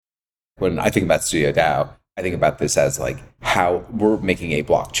When I think about StudioDAO, I think about this as like how we're making a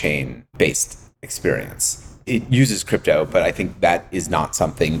blockchain-based experience. It uses crypto, but I think that is not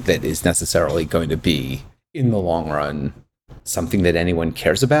something that is necessarily going to be, in the long run, something that anyone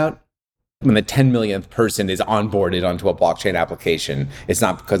cares about. When the 10 millionth person is onboarded onto a blockchain application, it's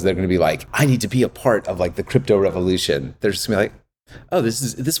not because they're going to be like, I need to be a part of like the crypto revolution. They're just going to be like, oh,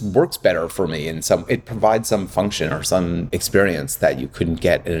 this works better for me, and it provides some function or some experience that you couldn't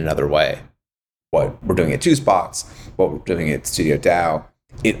get in another way. What we're doing at Juicebox, what we're doing at StudioDAO,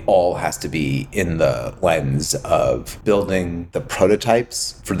 it all has to be in the lens of building the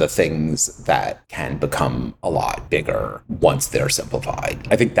prototypes for the things that can become a lot bigger once they're simplified.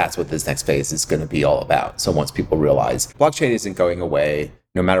 I think that's what this next phase is going to be all about. So once people realize blockchain isn't going away,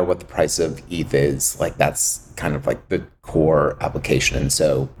 no matter what the price of ETH is, like that's kind of like the core application. And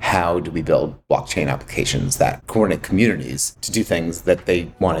so how do we build blockchain applications that coordinate communities to do things that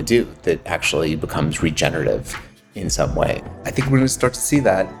they want to do that actually becomes regenerative in some way? I think we're going to start to see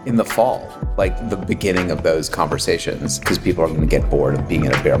that in the fall, like the beginning of those conversations, because people are going to get bored of being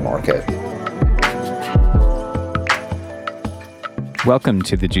in a bear market. Welcome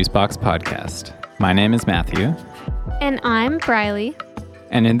to the Juicebox podcast. My name is Matthew. And I'm Briley.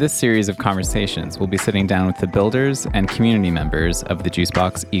 And in this series of conversations, we'll be sitting down with the builders and community members of the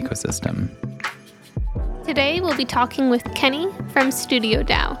Juicebox ecosystem. Today, we'll be talking with Kenny from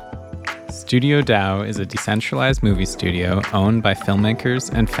StudioDAO. StudioDAO is a decentralized movie studio owned by filmmakers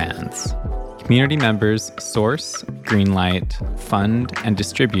and fans. Community members source, greenlight, fund, and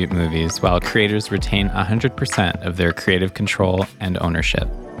distribute movies while creators retain 100% of their creative control and ownership.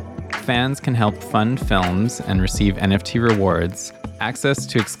 Fans can help fund films and receive NFT rewards, access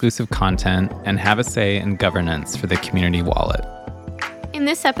to exclusive content, and have a say in governance for the community wallet. In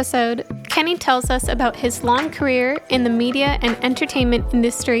this episode, Kenny tells us about his long career in the media and entertainment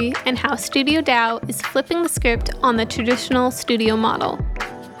industry and how StudioDAO is flipping the script on the traditional studio model.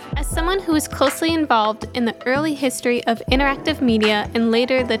 As someone who was closely involved in the early history of interactive media and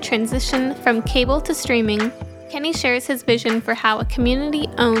later the transition from cable to streaming, Kenny shares his vision for how a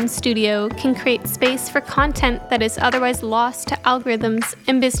community-owned studio can create space for content that is otherwise lost to algorithms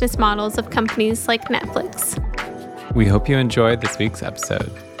and business models of companies like Netflix. We hope you enjoyed this week's episode.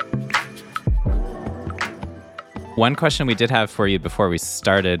 One question we did have for you before we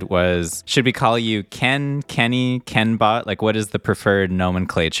started was, should we call you Ken, Kenny, Kenbot? Like, what is the preferred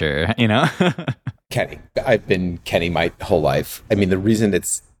nomenclature, you know? Kenny. I've been Kenny my whole life. I mean, the reason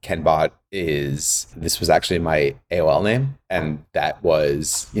it's Kenbot is this was actually my AOL name, and that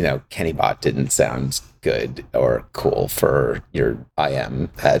was, Kennybot didn't sound good or cool for your IM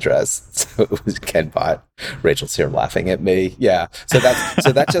address, so it was Kenbot. Rachel's here laughing at me. Yeah, so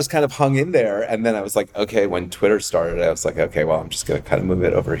that just kind of hung in there, and then I was like, okay, when Twitter started, I was like, okay, well, I'm just gonna kind of move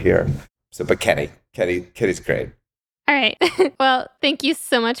it over here. So, but Kenny's great. All right. Well, thank you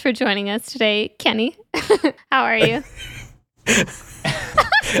so much for joining us today, Kenny. How are you?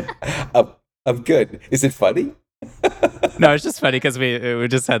 I'm good. Is it funny? No, it's just funny because we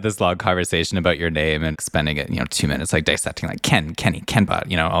just had this long conversation about your name and spending it, 2 minutes like dissecting like Ken, Kenny,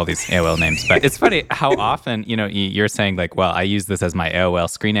 Kenbot, all these AOL names. But it's funny how often, you're saying like, well, I use this as my AOL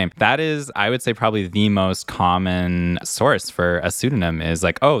screen name. That is, I would say, probably the most common source for a pseudonym is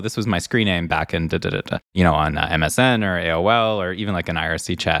like, oh, this was my screen name back in on MSN or AOL or even like an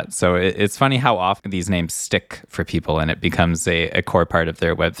IRC chat. So it's funny how often these names stick for people and it becomes a core part of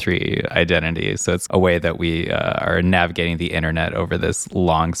their Web3 identity. So it's a way that we are navigating the internet over this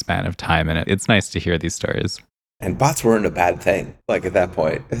long span of time. And it's nice to hear these stories. And bots weren't a bad thing, like at that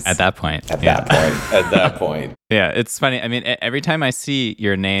point. At that point. Yeah, it's funny. I mean, every time I see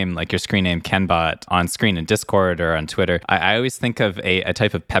your name, like your screen name, Kenbot, on screen in Discord or on Twitter, I always think of a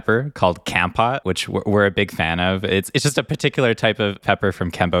type of pepper called Kampot, which we're a big fan of. It's just a particular type of pepper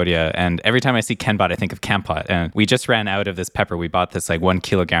from Cambodia. And every time I see Kenbot, I think of Kampot. And we just ran out of this pepper. We bought this like 1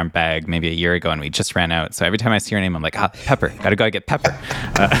 kilogram bag maybe a year ago, and we just ran out. So every time I see your name, I'm like, pepper. Gotta go get pepper.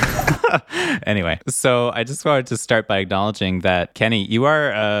 Anyway, so I just wanted to start by acknowledging that, Kenny, you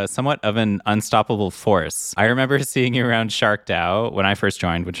are somewhat of an unstoppable force. I remember seeing you around SharkDAO when I first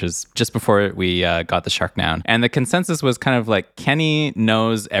joined, which was just before we got the Shark Noun. And the consensus was kind of like, Kenny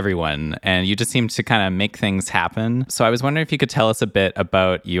knows everyone, and you just seem to kind of make things happen. So I was wondering if you could tell us a bit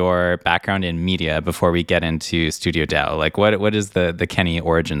about your background in media before we get into StudioDAO. Like, what is the Kenny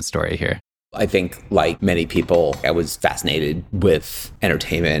origin story here? I think, like many people, I was fascinated with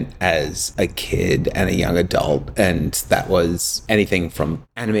entertainment as a kid and a young adult. And that was anything from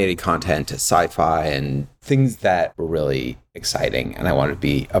animated content to sci-fi and things that were really exciting. And I wanted to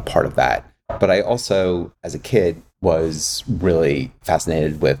be a part of that. But I also, as a kid, was really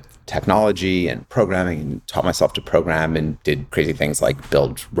fascinated with technology and programming and taught myself to program and did crazy things like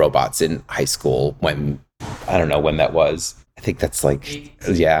build robots in high school when, I don't know when that was. I think that's like,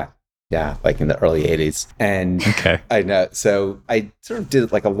 yeah, like in the early 80s. And okay. I know. So I sort of did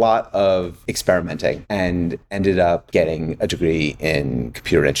like a lot of experimenting and ended up getting a degree in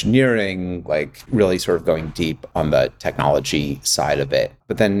computer engineering, like really sort of going deep on the technology side of it.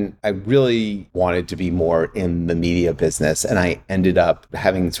 But then I really wanted to be more in the media business. And I ended up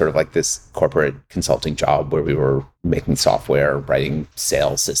having sort of like this corporate consulting job where we were making software, writing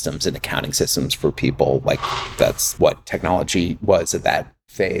sales systems and accounting systems for people. Like that's what technology was at that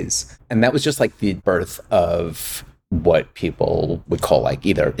phase. And that was just like the birth of what people would call like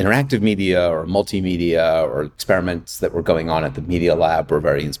either interactive media or multimedia, or experiments that were going on at the Media Lab were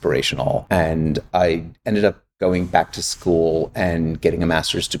very inspirational. And I ended up going back to school and getting a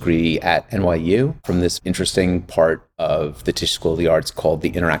master's degree at NYU from this interesting part of the Tisch School of the Arts called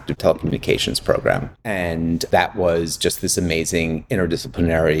the Interactive Telecommunications Program. And that was just this amazing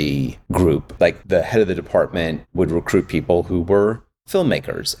interdisciplinary group. Like the head of the department would recruit people who were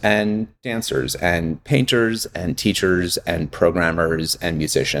filmmakers and dancers and painters and teachers and programmers and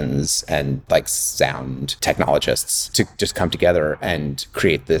musicians and like sound technologists to just come together and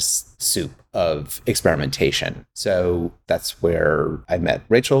create this soup of experimentation. So that's where I met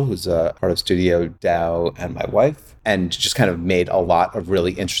Rachel, who's a part of StudioDAO, and my wife, and just kind of made a lot of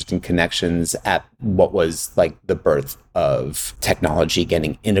really interesting connections at what was like the birth of technology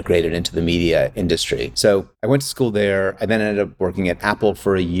getting integrated into the media industry. So I went to school there. I then ended up working at Apple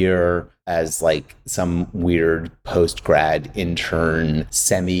for a year as like some weird post-grad intern,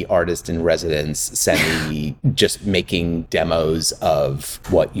 semi-artist in residence, semi just making demos of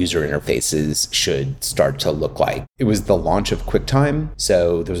what user interfaces should start to look like. It was the launch of QuickTime.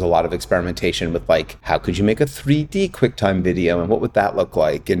 So there was a lot of experimentation with like, how could you make a 3D QuickTime video and what would that look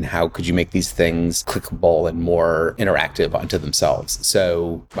like? And how could you make these things clickable and more interactive onto themselves?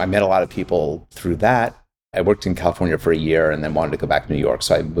 So I met a lot of people through that. I worked in California for a year and then wanted to go back to New York.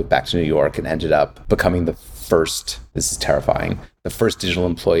 So I moved back to New York and ended up becoming the first, this is terrifying, the first digital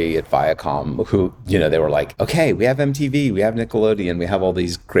employee at Viacom who, you know, they were like, okay, we have MTV, we have Nickelodeon, we have all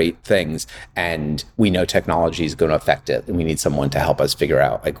these great things, and we know technology is going to affect it. And we need someone to help us figure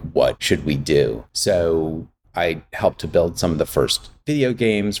out, like, what should we do? So I helped to build some of the first video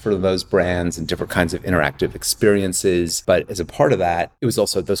games for those brands and different kinds of interactive experiences. But as a part of that, it was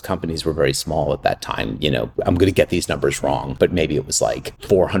also those companies were very small at that time. You know, I'm going to get these numbers wrong, but maybe it was like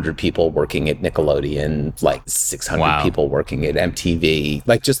 400 people working at Nickelodeon, like 600 people working at MTV,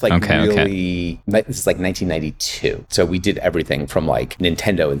 like just like this is like 1992. So we did everything from like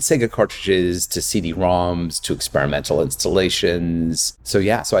Nintendo and Sega cartridges to CD-ROMs to experimental installations. So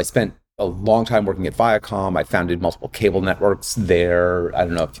yeah, so I spent a long time working at Viacom. I founded multiple cable networks there. I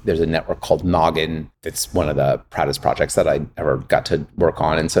don't know if there's a network called Noggin. It's one of the proudest projects that I ever got to work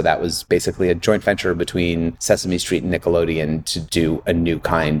on. And so that was basically a joint venture between Sesame Street and Nickelodeon to do a new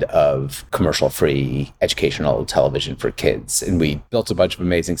kind of commercial-free educational television for kids. And we built a bunch of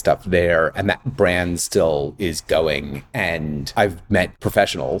amazing stuff there. And that brand still is going. And I've met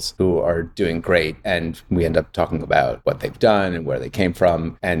professionals who are doing great. And we end up talking about what they've done and where they came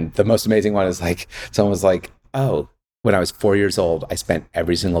from. And the most amazing one is like, someone was like, oh, when I was 4 years old, I spent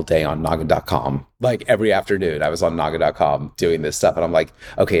every single day on Noggin.com. Like every afternoon, I was on Noggin.com doing this stuff. And I'm like,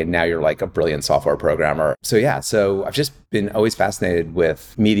 okay, and now you're like a brilliant software programmer. So yeah, so I've just been always fascinated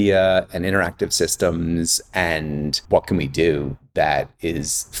with media and interactive systems and what can we do that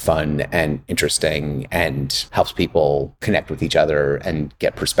is fun and interesting and helps people connect with each other and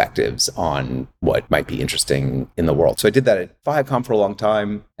get perspectives on what might be interesting in the world. So I did that at Viacom for a long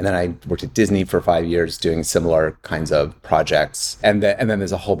time. And then I worked at Disney for 5 years doing similar kinds of projects. And then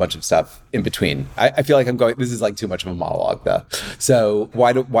there's a whole bunch of stuff in between. I feel like I'm going, this is like too much of a monologue though. So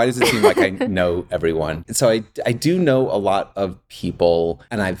why does it seem like I know everyone? So I do know a lot of people,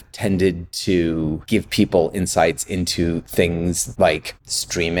 and I've tended to give people insights into things like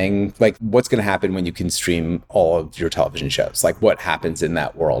streaming, like what's going to happen when you can stream all of your television shows, like what happens in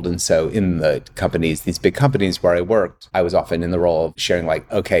that world. And so in the companies, these big companies where I worked, I was often in the role of sharing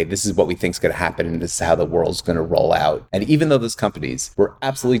like, okay, this is what we think is going to happen and this is how the world's going to roll out. And even though those companies were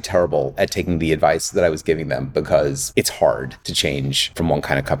absolutely terrible at taking the advice that I was giving them, because it's hard to change from one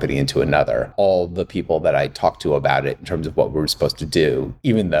kind of company into another, all the people that I talked to about it in terms of what we were supposed to do,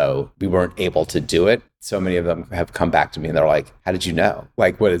 even though we weren't able to do it, so many of them have come back to me and they're like, how did you know?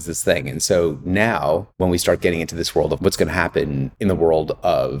 Like, what is this thing? And so now when we start getting into this world of what's going to happen in the world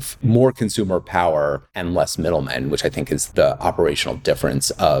of more consumer power and less middlemen, which I think is the operational difference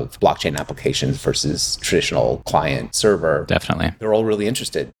of blockchain applications versus traditional client server. Definitely. They're all really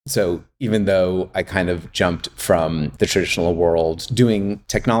interested. So even though I kind of jumped from the traditional world doing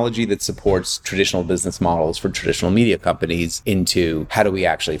technology that supports traditional business models for traditional media companies into how do we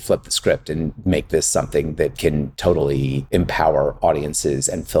actually flip the script and make this something that can totally empower audiences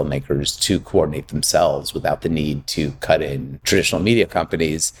and filmmakers to coordinate themselves without the need to cut in traditional media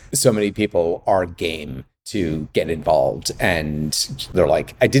companies. So many people are game to get involved, and they're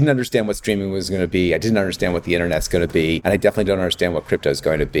like, I didn't understand what streaming was going to be. I didn't understand what the internet's going to be. And I definitely don't understand what crypto is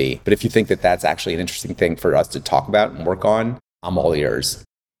going to be. But if you think that that's actually an interesting thing for us to talk about and work on, I'm all ears.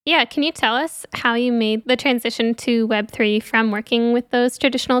 Yeah, can you tell us how you made the transition to Web3 from working with those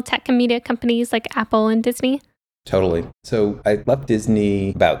traditional tech and media companies like Apple and Disney? Totally. So I left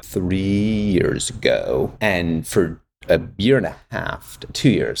Disney about 3 years ago, and for a year and a half, 2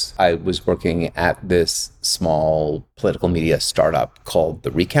 years, I was working at this small political media startup called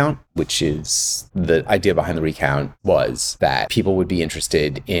The Recount, which is the idea behind The Recount was that people would be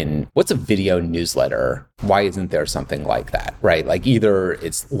interested in what's a video newsletter? Why isn't there something like that, right? Like either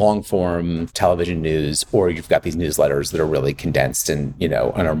it's long form television news or you've got these newsletters that are really condensed and, and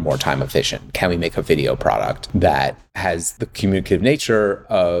are more time efficient. Can we make a video product that has the communicative nature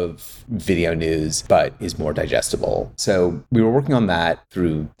of video news, but is more digestible? So we were working on that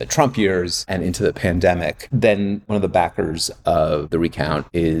through the Trump years and into the pandemic. Then one of the backers of The Recount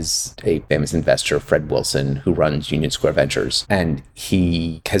is a famous investor, Fred Wilson, who runs Union Square Ventures. And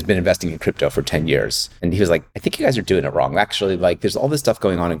he has been investing in crypto for 10 years. And he was like, I think you guys are doing it wrong. Actually, like there's all this stuff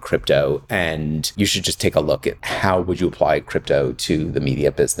going on in crypto and you should just take a look at how would you apply crypto to the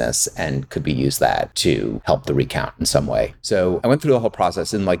media business and could we use that to help The Recount in some way. So I went through the whole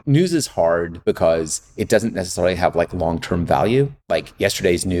process, and like news is hard because it doesn't necessarily have like long-term value. Like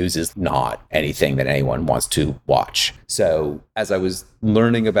yesterday's news is not anything that anyone wants to watch. So as I was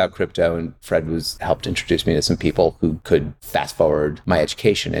learning about crypto, and Fred helped introduce me to some people who could fast forward my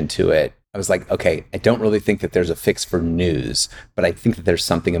education into it, I was like, okay, I don't really think that there's a fix for news, but I think that there's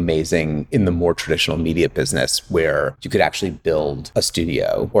something amazing in the more traditional media business where you could actually build a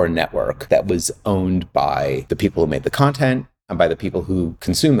studio or a network that was owned by the people who made the content and by the people who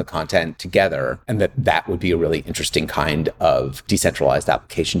consume the content together, and that would be a really interesting kind of decentralized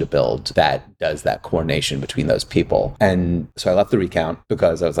application to build that does that coordination between those people. And so I left The Recount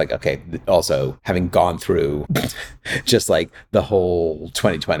because I was like, okay, also having gone through just like the whole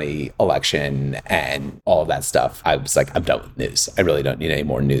 2020 election and all of that stuff, I was like, I'm done with news. I really don't need any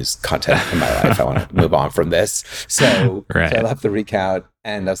more news content in my life. I want to move on from this. So I left The Recount.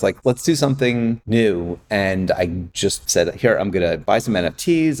 And I was like, let's do something new. And I just said, here, I'm going to buy some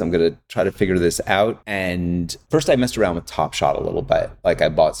NFTs. I'm going to try to figure this out. And first I messed around with Top Shot a little bit. Like I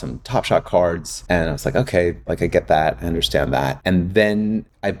bought some Top Shot cards and I was like, okay, like I get that. I understand that. And then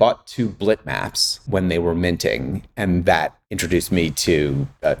I bought 2 Blit maps when they were minting, and that introduced me to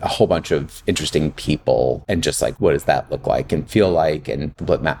a whole bunch of interesting people and just like, what does that look like and feel like? And the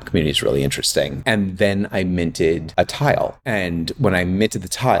Blit map community is really interesting. And then I minted a tile. And when I minted the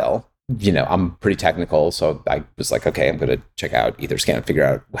tile, I'm pretty technical. So I was like, okay, I'm going to check out Etherscan and figure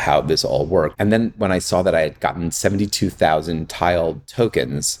out how this all worked. And then when I saw that I had gotten 72,000 tiled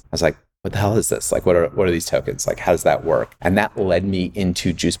tokens, I was like, what the hell is this? Like, what are these tokens? Like, how does that work? And that led me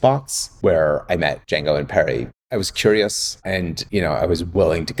into Juicebox, where I met Django and Perry. I was curious and, I was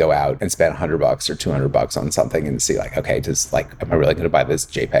willing to go out and spend $100 or $200 on something and see like, okay, am I really going to buy this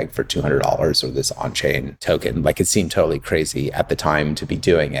JPEG for $200 or this on-chain token? Like it seemed totally crazy at the time to be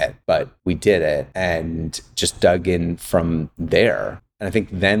doing it, but we did it and just dug in from there. And I think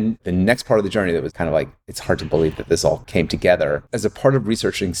then the next part of the journey that was kind of like, it's hard to believe that this all came together. As a part of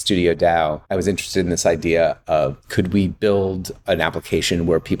researching StudioDAO, I was interested in this idea of could we build an application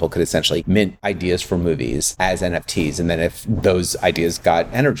where people could essentially mint ideas for movies as NFTs. And then if those ideas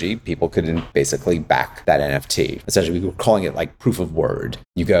got energy, people could basically back that NFT. Essentially, we were calling it like proof of word.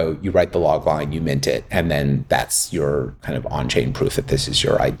 You write the log line, you mint it, and then that's your kind of on-chain proof that this is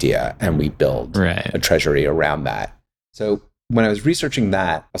your idea. And we build a treasury around that. So when I was researching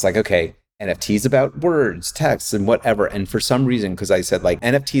that, I was like, okay, NFTs about words, text, and whatever. And for some reason, because I said like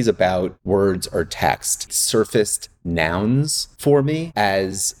NFTs about words or text surfaced nouns for me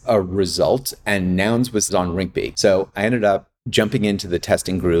as a result, and nouns was on Rinkeby. So I ended up jumping into the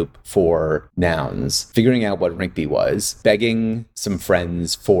testing group for nouns, figuring out what Rinkeby was, begging some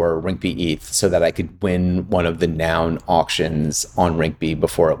friends for Rinkeby ETH so that I could win one of the noun auctions on Rinkeby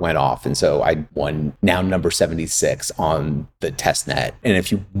before it went off. And so I won noun number 76 on the testnet. And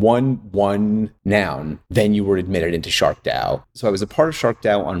if you won one noun, then you were admitted into SharkDAO. So I was a part of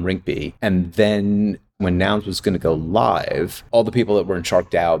SharkDAO on Rinkeby. And then when Nouns was going to go live, all the people that were in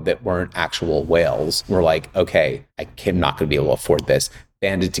SharkDAO that weren't actual whales were like, okay, I'm not going to be able to afford this,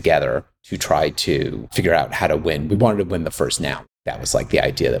 banded together to try to figure out how to win. We wanted to win the first noun. That was like the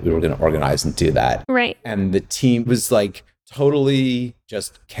idea that we were going to organize and do that. Right. And the team was like totally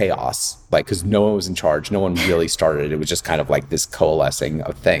just chaos, like, because no one was in charge. No one really started. It was just kind of like this coalescing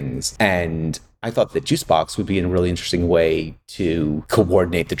of things. And I thought that Juicebox would be a really interesting way to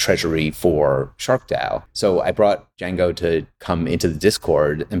coordinate the treasury for SharkDAO. So I brought Django to come into the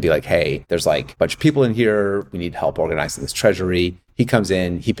Discord and be like, hey, there's like a bunch of people in here. We need help organizing this treasury. He comes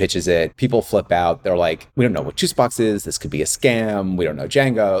in, he pitches it. People flip out. They're like, we don't know what Juicebox is. This could be a scam. We don't know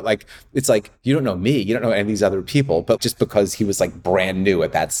Django. Like, it's like, you don't know me. You don't know any of these other people. But just because he was like brand new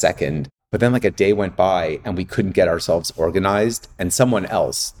at that second. But then like a day went by and we couldn't get ourselves organized. And someone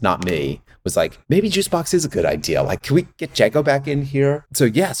else, not me, was like, maybe Juicebox is a good idea. Like, can we get Django back in here? So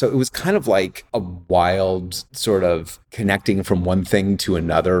yeah, so it was kind of like a wild sort of connecting from one thing to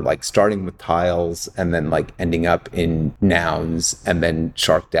another, like starting with tiles and then like ending up in nouns and then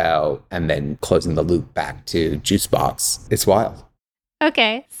SharkDAO and then closing the loop back to Juicebox. It's wild.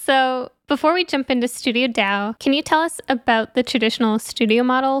 Okay, so before we jump into StudioDAO, can you tell us about the traditional studio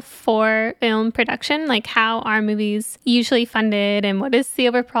model for film production? Like, how are movies usually funded and what is the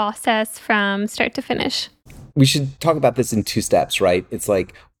overall process from start to finish? We should talk about this in two steps, right? It's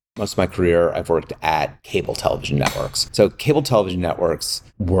like most of my career, I've worked at cable television networks. So cable television networks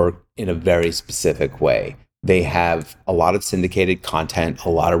work in a very specific way. They have a lot of syndicated content, a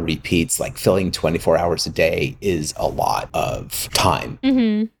lot of repeats, like filling 24 hours a day is a lot of time.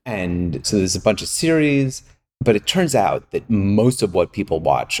 Mm-hmm. And so there's a bunch of series, but it turns out that most of what people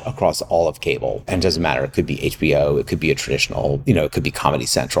watch across all of cable, and it doesn't matter, it could be HBO, it could be a traditional, it could be Comedy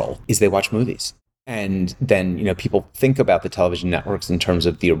Central, is they watch movies. And then, people think about the television networks in terms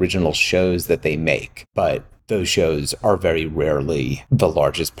of the original shows that they make, but those shows are very rarely the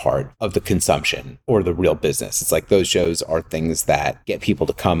largest part of the consumption or the real business. It's like those shows are things that get people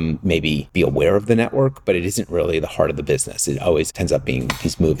to come maybe be aware of the network, but it isn't really the heart of the business. It always ends up being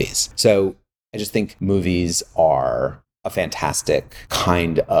these movies. So I just think movies are a fantastic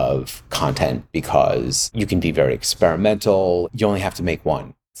kind of content because you can be very experimental. You only have to make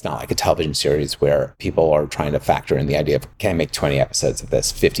one. It's not like a television series where people are trying to factor in the idea of, can I make 20 episodes of this,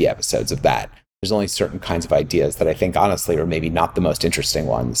 50 episodes of that? There's only certain kinds of ideas that I think, honestly, are maybe not the most interesting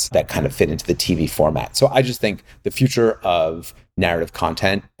ones that kind of fit into the TV format. So I just think the future of narrative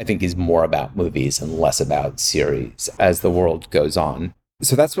content, I think, is more about movies and less about series as the world goes on.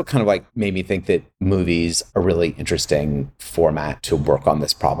 So that's what kind of like made me think that movies are a really interesting format to work on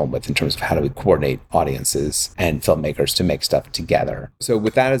this problem with in terms of how do we coordinate audiences and filmmakers to make stuff together. So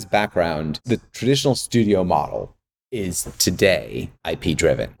with that as background, the traditional studio model is today IP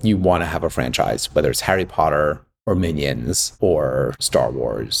driven. You want to have a franchise, whether it's Harry Potter or Minions or Star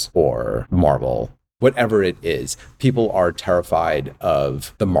Wars or Marvel, whatever it is. People are terrified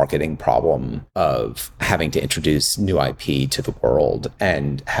of the marketing problem of having to introduce new IP to the world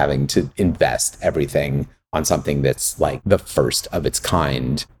and having to invest everything on something that's like the first of its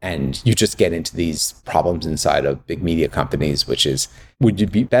kind. And you just get into these problems inside of big media companies, which is, would you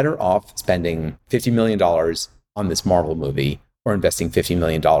be better off spending $50 million on this Marvel movie or investing $50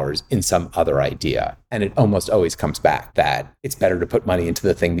 million in some other idea? And it almost always comes back that it's better to put money into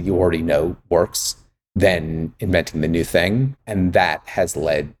the thing that you already know works than inventing the new thing. And that has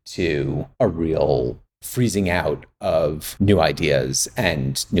led to a real freezing out of new ideas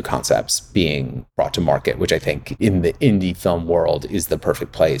and new concepts being brought to market, which I think in the indie film world is the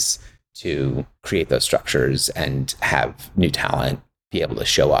perfect place to create those structures and have new talent be able to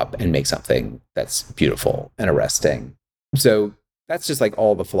show up and make something that's beautiful and arresting. So that's just like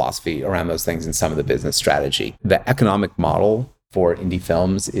all the philosophy around those things and some of the business strategy. The economic model for indie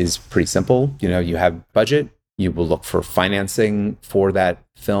films is pretty simple. You have budget, you will look for financing for that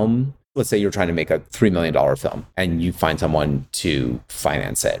film. Let's say you're trying to make a $3 million film and you find someone to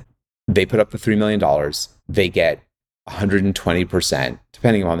finance it. They put up the $3 million, they get 120%,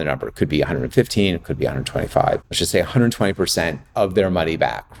 depending on the number. It could be 115, it could be 125. Let's just say 120% of their money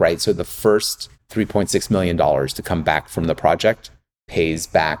back, right? So the first $3.6 million to come back from the project pays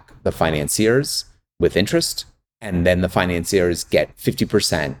back the financiers with interest. And then the financiers get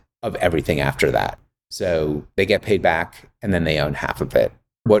 50% of everything after that. So they get paid back and then they own half of it.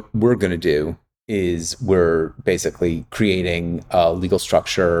 What we're going to do is we're basically creating a legal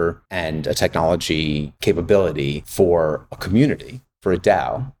structure and a technology capability for a community, for a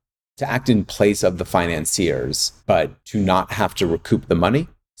DAO, to act in place of the financiers, but to not have to recoup the money.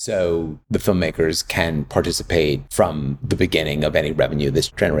 So the filmmakers can participate from the beginning of any revenue that's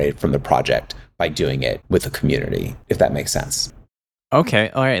generated from the project by doing it with the community, if that makes sense. Okay.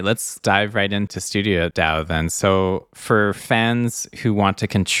 All right. Let's dive right into StudioDAO then. So for fans who want to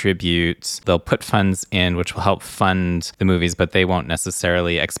contribute, they'll put funds in, which will help fund the movies, but they won't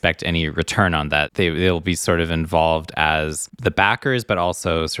necessarily expect any return on that. They'll be sort of involved as the backers, but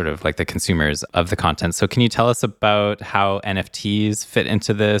also sort of like the consumers of the content. So can you tell us about how NFTs fit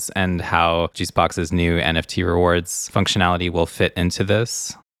into this and how Juicebox's new NFT rewards functionality will fit into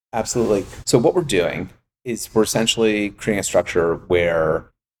this? Absolutely. So what we're doing is we're essentially creating a structure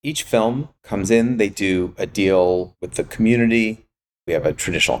where each film comes in, they do a deal with the community. We have a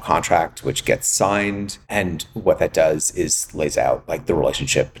traditional contract which gets signed. And what that does is lays out like the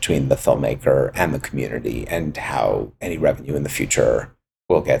relationship between the filmmaker and the community and how any revenue in the future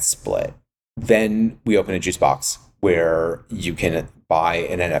will get split. Then we open a juice box where you can buy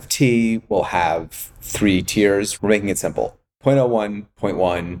an NFT. We'll have 3 tiers. We're making it simple. 0.01,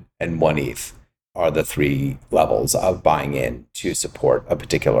 0.1, and 1 ETH are the 3 levels of buying in to support a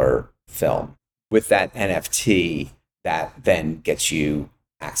particular film. With that NFT, that then gets you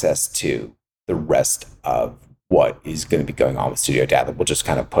access to the rest of what is going to be going on with StudioDAO that we'll just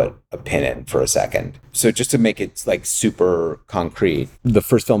kind of put a pin in for a second. So just to make it like super concrete, the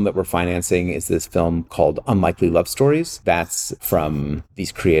first film that we're financing is this film called Unlikely Love Stories. That's from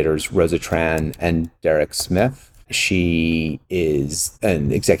these creators, Rosa Tran and Derek Smith. She is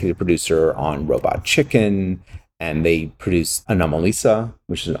an executive producer on Robot Chicken, and they produced Anomalisa,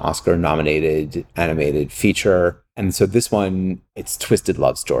 which is an Oscar-nominated animated feature. And so this one, it's Twisted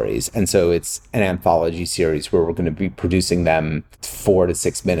Love Stories. And so it's an anthology series where we're going to be producing them 4 to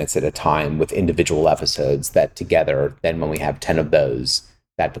 6 minutes at a time with individual episodes that together, then when we have 10 of those,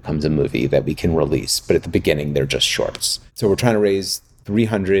 that becomes a movie that we can release. But at the beginning, they're just shorts. So we're trying to raise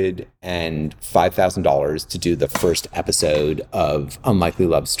 $305,000 to do the first episode of Unlikely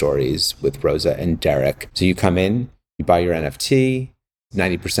Love Stories with Rosa and Derek. So you come in, you buy your NFT,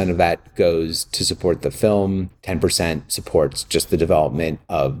 90% of that goes to support the film, 10% supports just the development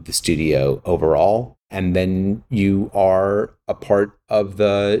of the studio overall, and then you are a part of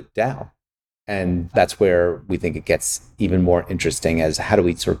the DAO. And that's where we think it gets even more interesting as how do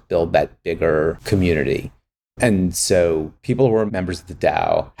we sort of build that bigger community. And so people who are members of the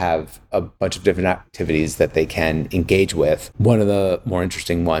DAO have a bunch of different activities that they can engage with. One of the more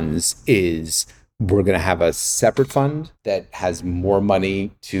interesting ones is we're going to have a separate fund that has more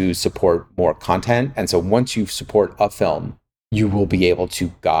money to support more content. And so once you support a film, you will be able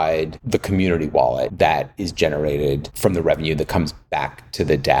to guide the community wallet that is generated from the revenue that comes back to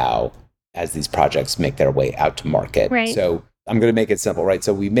the DAO as these projects make their way out to market. Right. So I'm going to make it simple, right?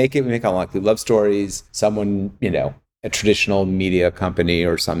 So we make Unlikely Love Stories. Someone, a traditional media company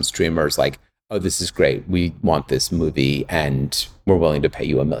or some streamers like, oh, this is great. We want this movie and we're willing to pay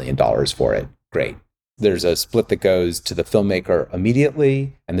you $1 million for it. Great. There's a split that goes to the filmmaker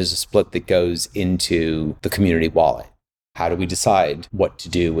immediately, and there's a split that goes into the community wallet. How do we decide what to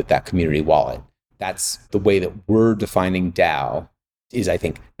do with that community wallet? That's the way that we're defining DAO is, I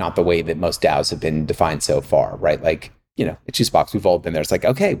think, not the way that most DAOs have been defined so far, right? Like, at Juicebox, we've all been there. It's like,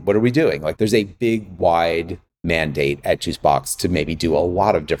 okay, what are we doing? Like, there's a big, wide mandate at Juicebox to maybe do a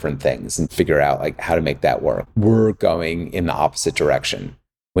lot of different things and figure out like how to make that work. We're going in the opposite direction.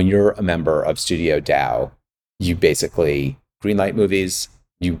 When you're a member of StudioDAO, you basically greenlight movies.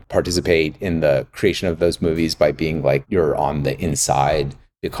 You participate in the creation of those movies by being like you're on the inside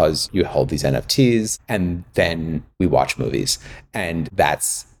because you hold these NFTs, and then we watch movies, and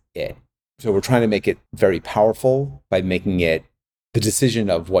that's it. So we're trying to make it very powerful by making it the decision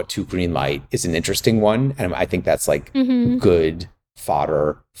of what to greenlight is an interesting one. And I think that's like good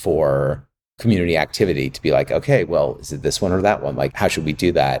fodder for community activity to be like, okay, well, is it this one or that one? Like, how should we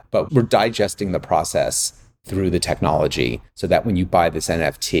do that? But we're digesting the process through the technology so that when you buy this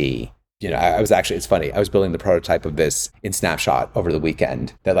NFT, it's funny. I was building the prototype of this in Snapshot over the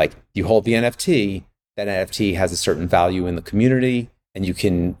weekend that like you hold the NFT, that NFT has a certain value in the community, and you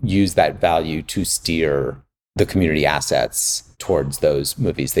can use that value to steer the community assets towards those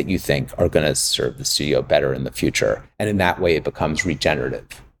movies that you think are going to serve the studio better in the future. And in that way, it becomes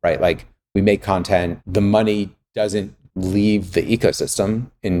regenerative, right? Like we make content, the money doesn't leave the ecosystem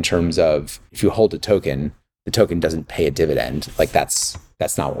in terms of if you hold a token, the token doesn't pay a dividend. Like that's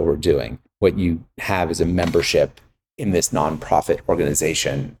not what we're doing. What you have is a membership in this nonprofit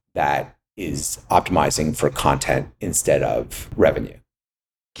organization that is optimizing for content instead of revenue.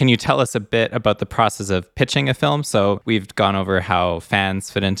 Can you tell us a bit about the process of pitching a film? So we've gone over how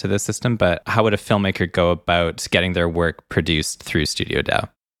fans fit into the system, but how would a filmmaker go about getting their work produced through StudioDAO?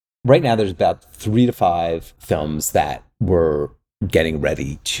 Right now, there's about 3 to 5 films that we're getting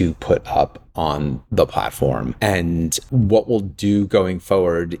ready to put up on the platform. And what we'll do going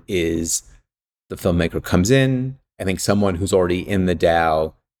forward is the filmmaker comes in. I think someone who's already in the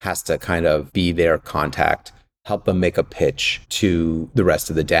DAO has to kind of be their contact, help them make a pitch to the rest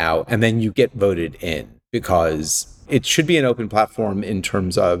of the DAO, and then you get voted in, because it should be an open platform in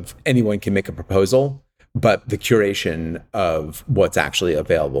terms of anyone can make a proposal, but the curation of what's actually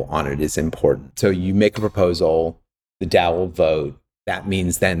available on it is important. So you make a proposal, the DAO will vote. That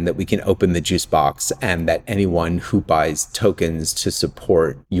means then that we can open the juice box, and that anyone who buys tokens to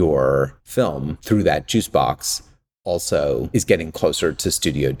support your film through that juice box also is getting closer to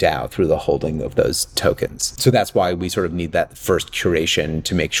StudioDAO through the holding of those tokens. So that's why we sort of need that first curation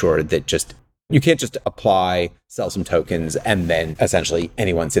to make sure that you can't just apply, sell some tokens, and then essentially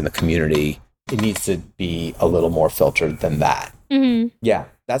anyone's in the community. It needs to be a little more filtered than that. Mm-hmm. Yeah,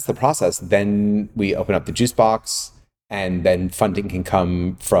 that's the process. Then we open up the juice box, and then funding can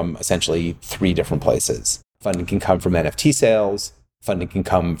come from essentially 3 different places. Funding can come from NFT sales. Funding can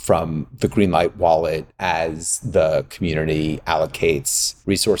come from the Greenlight wallet as the community allocates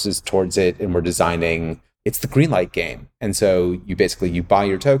resources towards it. And we're designing, it's the Greenlight game. And so you buy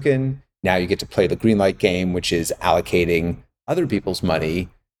your token. Now you get to play the Greenlight game, which is allocating other people's money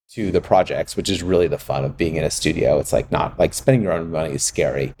to the projects, which is really the fun of being in a studio. It's not like spending your own money is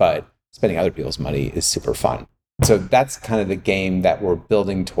scary, but spending other people's money is super fun. So that's kind of the game that we're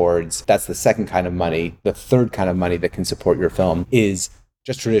building towards. That's the second kind of money. The third kind of money that can support your film is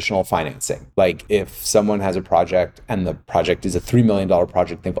just traditional financing. Like if someone has a project and the project is a $3 million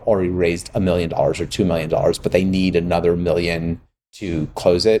project, they've already raised $1 million or $2 million, but they need another $1 million to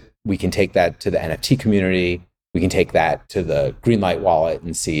close it. We can take that to the NFT community. We can take that to the Greenlight wallet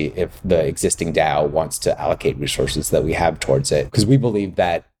and see if the existing DAO wants to allocate resources that we have towards it. Because we believe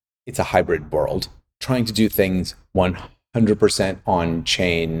that it's a hybrid world. Trying to do things 100% on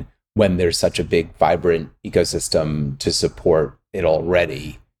chain when there's such a big, vibrant ecosystem to support it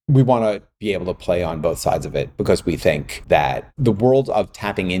already. We want to be able to play on both sides of it, because we think that the world of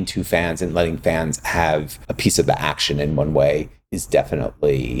tapping into fans and letting fans have a piece of the action in one way is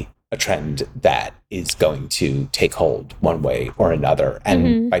definitely a trend that is going to take hold one way or another.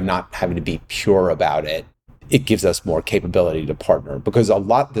 And by not having to be pure about it, it gives us more capability to partner, because there's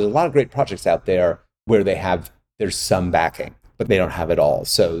a lot of great projects out there where there's some backing, but they don't have it all.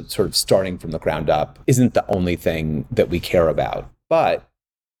 So sort of starting from the ground up isn't the only thing that we care about. But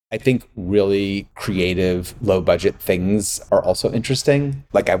I think really creative, low budget things are also interesting.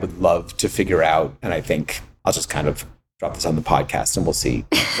 Like I would love to figure out, and I think I'll just kind of drop this on the podcast and we'll see.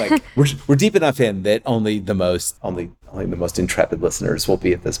 Like we're deep enough in that only the most intrepid listeners will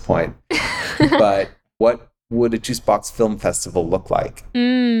be at this point. But what would a Juicebox Film Festival look like?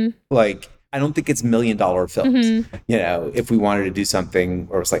 Like, I don't think it's $1 million films. You know, if we wanted to do something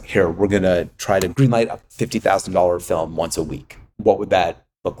where it's like, here, we're going to try to greenlight a $50,000 film once a week. What would that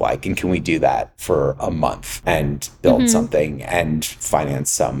look like? And can we do that for a month and build something and finance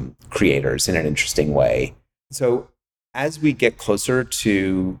some creators in an interesting way? So as we get closer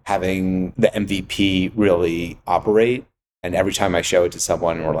to having the MVP really operate, and every time I show it to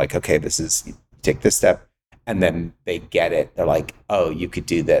someone, we're like, okay, take this step. And then they get it. They're like, oh, you could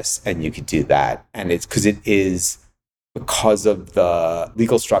do this and you could do that. And it's because of the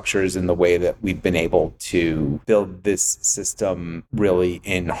legal structures and the way that we've been able to build this system really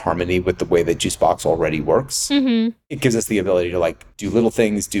in harmony with the way that Juicebox already works. It gives us the ability to do little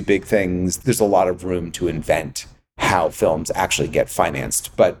things, do big things. There's a lot of room to invent how films actually get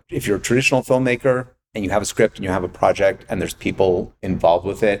financed. But if you're a traditional filmmaker and you have a script and you have a project and there's people involved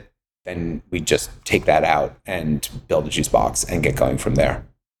with it, then we just take that out and build a juice box and get going from there.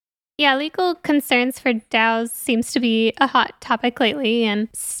 Yeah, legal concerns for DAOs seems to be a hot topic lately,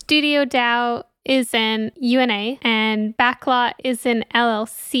 and StudioDAO is an UNA and Backlot is an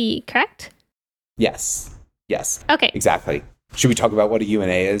LLC, correct? Yes. Okay. Exactly. Should we talk about what a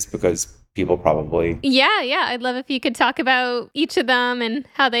UNA is? Because people probably... Yeah. I'd love if you could talk about each of them and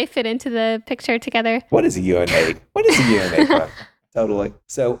how they fit into the picture together. What is a UNA? Totally.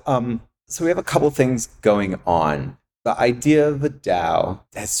 So we have a couple things going on. The idea of a DAO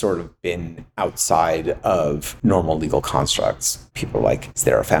has sort of been outside of normal legal constructs. People are like, is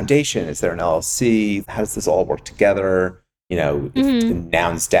there a foundation? Is there an LLC? How does this all work together? It's the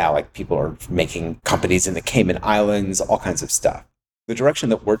Nouns DAO, like people are making companies in the Cayman Islands, all kinds of stuff. The direction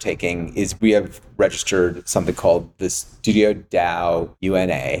that we're taking is we have registered something called the StudioDAO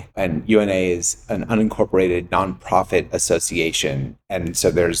UNA, and UNA is an unincorporated nonprofit association. And so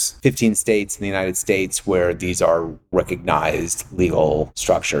there's 15 states in the United States where these are recognized legal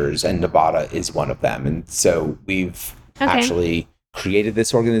structures, and Nevada is one of them. And so we've actually created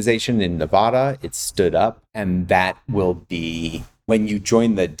this organization in Nevada. It's stood up, and that will be, when you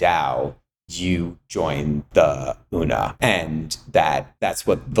join the DAO, you join the UNA, and that's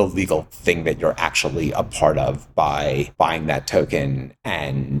what the legal thing that you're actually a part of by buying that token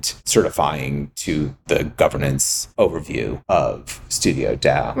and certifying to the governance overview of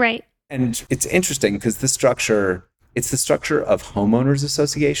StudioDAO. Right. And it's interesting because it's the structure of homeowners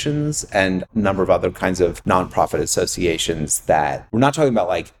associations and a number of other kinds of nonprofit associations that we're not talking about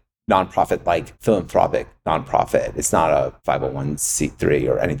like nonprofit, like philanthropic nonprofit. It's not a 501c3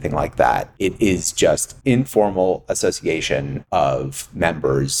 or anything like that. It is just informal association of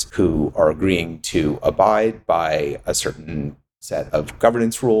members who are agreeing to abide by a certain set of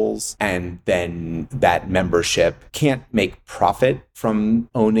governance rules, and then that membership can't make profit from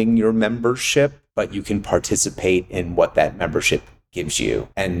owning your membership, but you can participate in what that membership gives you.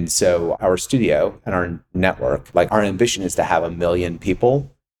 And so our studio and our network, like our ambition is to have 1 million people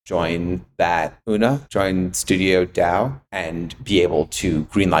join that UNA, join StudioDAO, and be able to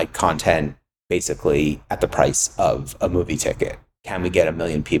greenlight content basically at the price of a movie ticket. Can we get 1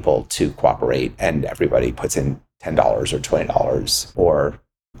 million people to cooperate and everybody puts in $10 or $20 or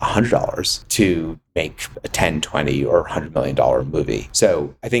 $100 to make a 10, 20 or $100 million movie?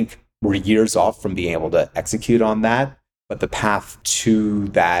 So I think we're years off from being able to execute on that, but the path to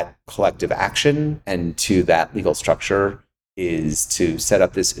that collective action and to that legal structure is to set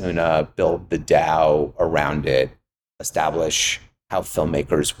up this UNA, build the DAO around it, establish how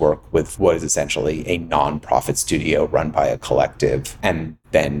filmmakers work with what is essentially a nonprofit studio run by a collective, and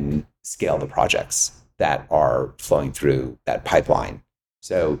then scale the projects that are flowing through that pipeline.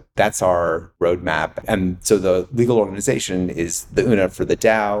 So that's our roadmap. And so the legal organization is the UNA for the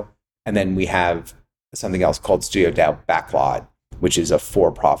DAO. And then we have something else called StudioDAO Backlot, which is a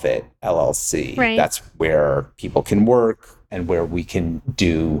for-profit LLC. Right. That's where people can work and where we can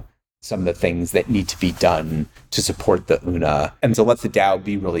do some of the things that need to be done to support the UNA. And so let the DAO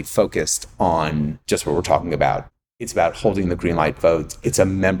be really focused on just what we're talking about. It's about holding the green light votes. It's a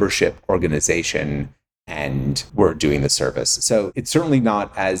membership organization, and we're doing the service. So it's certainly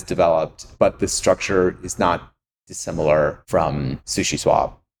not as developed, but the structure is not dissimilar from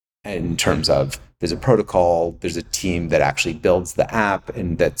SushiSwap in terms of there's a protocol, there's a team that actually builds the app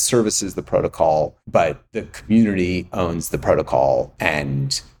and that services the protocol, but the community owns the protocol,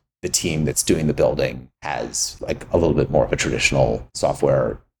 and the team that's doing the building has like a little bit more of a traditional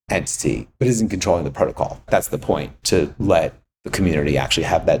software entity, but isn't controlling the protocol. That's the point, to let the community actually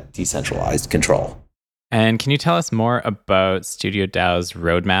have that decentralized control. And can you tell us more about StudioDAO's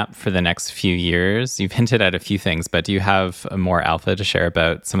roadmap for the next few years? You've hinted at a few things, but do you have more alpha to share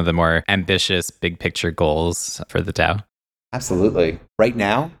about some of the more ambitious big picture goals for the DAO? Absolutely. Right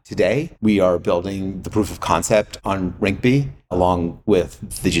now, today, we are building the proof of concept on Rinkeby along with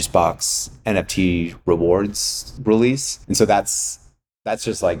the Juicebox NFT rewards release. And so that's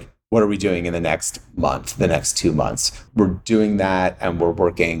just like, what are we doing in the next month, the next 2 months? We're doing that, and we're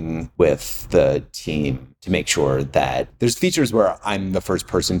working with the team to make sure that there's features where I'm the first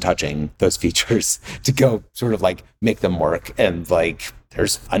person touching those features to go sort of like make them work. And like,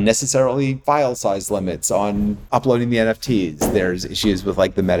 there's unnecessarily file size limits on uploading the NFTs. There's issues with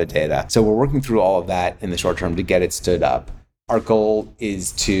like the metadata. So we're working through all of that in the short term to get it stood up. Our goal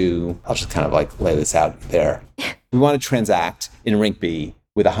is to, I'll just kind of like lay this out there. We want to transact in Rinkeby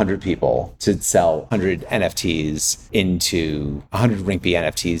with 100 people to sell 100 NFTs into 100 Rinkeby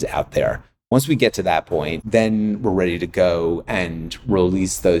NFTs out there. Once we get to that point, then we're ready to go and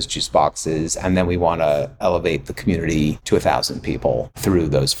release those juice boxes. And then we want to elevate the community to 1,000 people through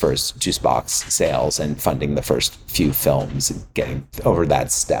those first juice box sales and funding the first few films and getting over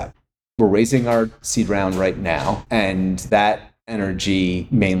that step. We're raising our seed round right now, and that energy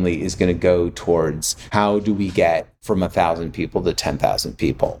mainly is going to go towards how do we get from 1,000 people to 10,000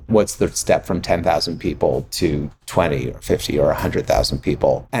 people? What's the step from 10,000 people to 20 or 50 or 100,000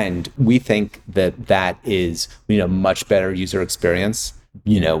 people? And we think that that is, much better user experience.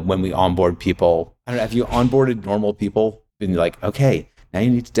 When we onboard people, I don't know, have you onboarded normal people? Been like, okay, now you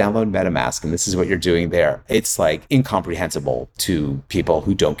need to download MetaMask, and this is what you're doing there. It's like incomprehensible to people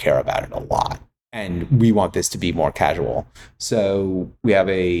who don't care about it a lot. And we want this to be more casual. So we have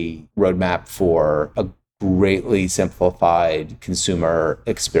a roadmap for a greatly simplified consumer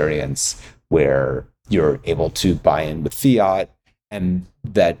experience where you're able to buy in with fiat, and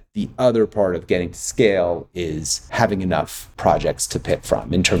that the other part of getting to scale is having enough projects to pick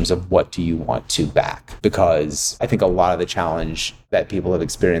from in terms of what do you want to back. Because I think a lot of the challenge that people have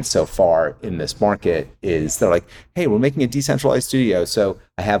experienced so far in this market is they're like, hey, we're making a decentralized studio, so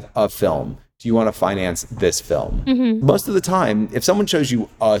I have a film. Do you want to finance this film? Mm-hmm. Most of the time, if someone shows you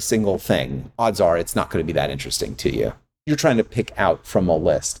a single thing, odds are it's not going to be that interesting to you. You're trying to pick out from a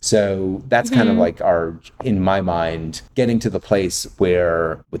list. So that's kind of like in my mind, getting to the place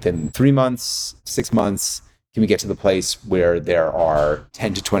where within 3 months, 6 months, can we get to the place where there are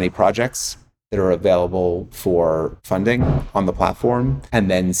 10 to 20 projects that are available for funding on the platform, and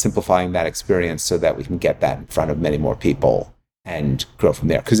then simplifying that experience so that we can get that in front of many more people and grow from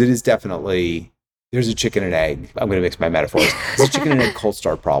there. Because it is definitely, there's a chicken and egg. I'm going to mix my metaphors. There's a chicken and egg cold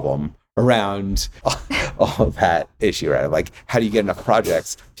start problem around all of that issue, right? Like, how do you get enough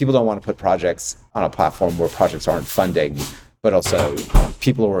projects? People don't want to put projects on a platform where projects aren't funding, but also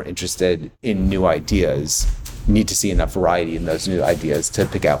people who are interested in new ideas need to see enough variety in those new ideas to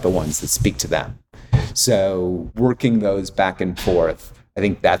pick out the ones that speak to them. So working those back and forth, I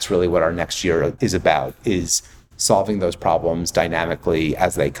think that's really what our next year is about, is solving those problems dynamically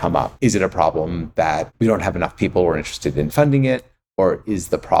as they come up. Is it a problem that we don't have enough people who are interested in funding it? Or is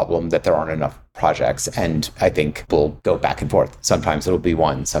the problem that there aren't enough projects? And I think we'll go back and forth. Sometimes it'll be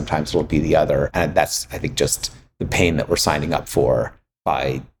one, sometimes it'll be the other. And that's, I think, just the pain that we're signing up for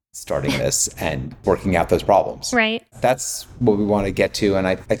by starting this and working out those problems. Right. That's what we want to get to. And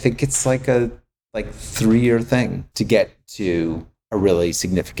I think it's like a 3-year thing to get to a really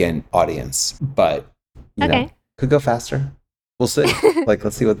significant audience. But you know, could go faster. We'll see.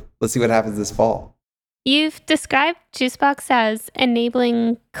 Let's see what happens this fall. You've described Juicebox as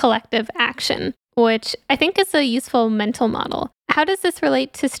enabling collective action, which I think is a useful mental model. How does this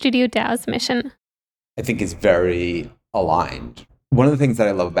relate to StudioDAO's mission? I think it's very aligned. One of the things that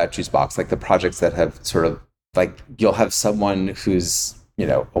I love about Juicebox, like the projects that have sort of, like, you'll have someone who's,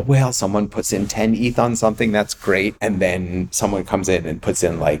 someone puts in 10 ETH on something, that's great. And then someone comes in and puts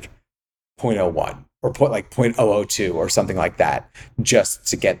in like 0.01 or 0.002 or something like that, just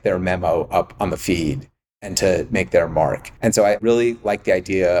to get their memo up on the feed and to make their mark. And so I really like the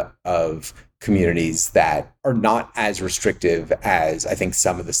idea of communities that are not as restrictive as I think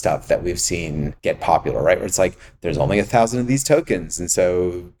some of the stuff that we've seen get popular, right? Where it's like, there's only 1,000 of these tokens. And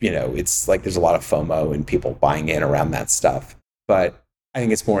so, it's like there's a lot of FOMO and people buying in around that stuff. But I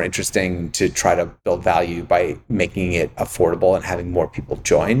think it's more interesting to try to build value by making it affordable and having more people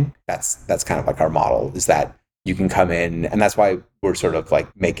join. That's kind of like our model, is that you can come in, and that's why we're sort of like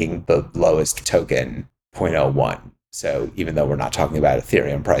making the lowest token 0.01. So even though we're not talking about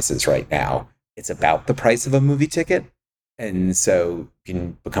Ethereum prices right now, it's about the price of a movie ticket. And so you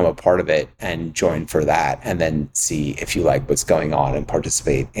can become a part of it and join for that, and then see if you like what's going on and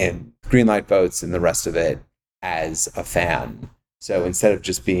participate in greenlight votes and the rest of it as a fan. So instead of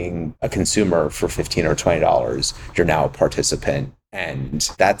just being a consumer for $15 or $20, you're now a participant. And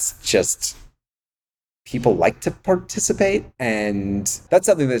that's just, people like to participate. And that's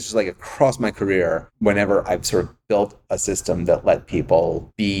something that's just like across my career, whenever I've sort of built a system that let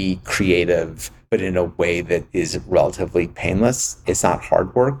people be creative, but in a way that is relatively painless. It's not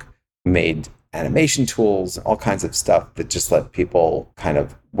hard work. Made animation tools, all kinds of stuff that just let people kind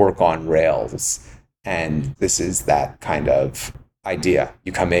of work on rails. And this is that kind of idea.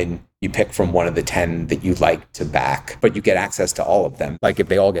 You come in, you pick from one of the 10 that you like to back, but you get access to all of them. Like if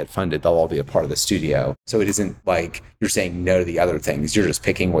they all get funded, they'll all be a part of the studio. So it isn't like you're saying no to the other things. You're just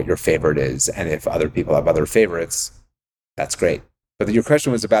picking what your favorite is. And if other people have other favorites, that's great. But your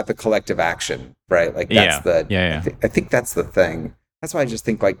question was about the collective action, right? Like that's I think that's the thing. That's why I just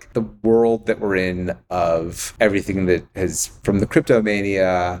think like the world that we're in, of everything that has, from the crypto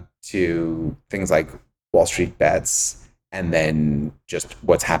mania to things like Wall Street bets, and then just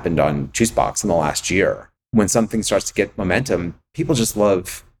what's happened on Juicebox in the last year. When something starts to get momentum, people just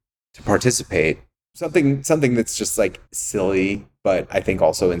love to participate. Something that's just like silly, but I think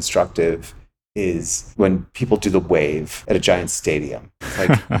also instructive, is when people do the wave at a giant stadium.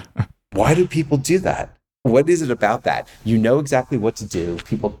 Like, why do people do that? What is it about that? You know exactly what to do.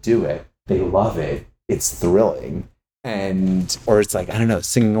 People do it. They love it. It's thrilling. Or it's like, I don't know,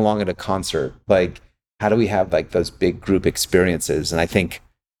 singing along at a concert. Like, how do we have like those big group experiences? And I think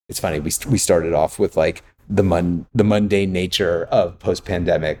it's funny, we started off with like the mundane nature of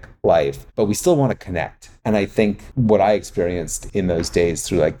post-pandemic life, but we still want to connect. And I think what I experienced in those days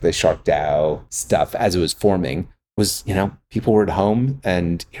through like the SharkDAO stuff as it was forming was, people were at home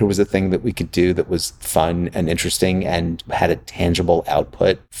and here was a thing that we could do that was fun and interesting and had a tangible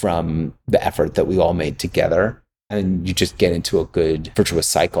output from the effort that we all made together. And you just get into a good virtuous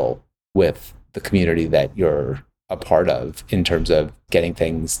cycle with the community that you're a part of in terms of getting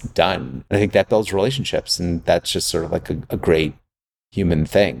things done. And I think that builds relationships, and that's just sort of like a great human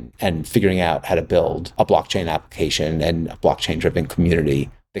thing. And figuring out how to build a blockchain application and a blockchain driven community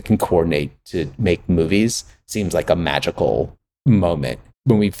that can coordinate to make movies seems like a magical moment.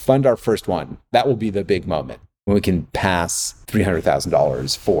 When we fund our first one, that will be the big moment when we can pass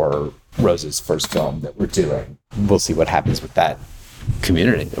 $300,000 for Rose's first film that we're doing. We'll see what happens with that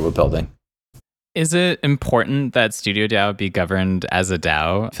community that we're building. Is it important that StudioDAO be governed as a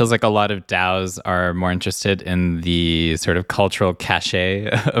DAO? It feels like a lot of DAOs are more interested in the sort of cultural cachet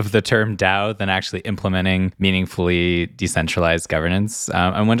of the term DAO than actually implementing meaningfully decentralized governance.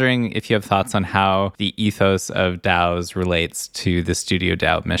 I'm wondering if you have thoughts on how the ethos of DAOs relates to the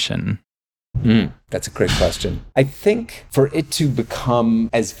StudioDAO mission. That's a great question. I think for it to become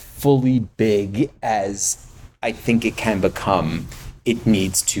as fully big as I think it can become, it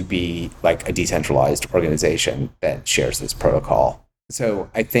needs to be like a decentralized organization that shares this protocol. So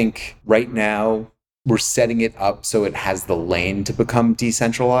I think right now we're setting it up so it has the lane to become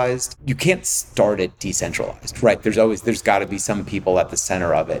decentralized. You can't start it decentralized, right? There's got to be some people at the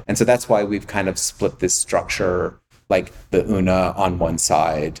center of it. And so that's why we've kind of split this structure, like the UNA on one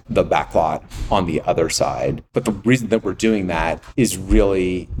side, the backlot on the other side. But the reason that we're doing that is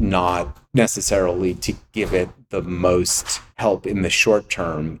really not necessarily to give it the most help in the short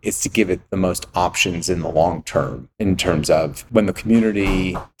term. It's to give it the most options in the long term, in terms of when the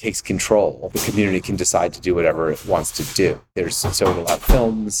community takes control, the community can decide to do whatever it wants to do. So it'll have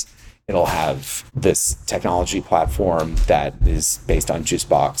films, it'll have this technology platform that is based on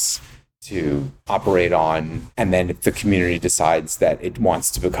Juicebox to operate on. And then if the community decides that it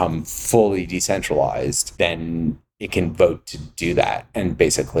wants to become fully decentralized, then it can vote to do that and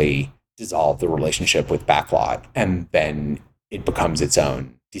basically dissolve the relationship with Backlot. And then it becomes its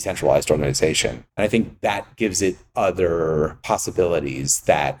own decentralized organization. And I think that gives it other possibilities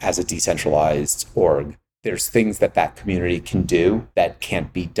that as a decentralized org, there's things that community can do that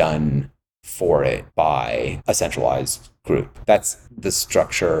can't be done for it by a centralized group. That's the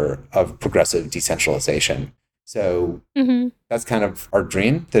structure of progressive decentralization. So that's kind of our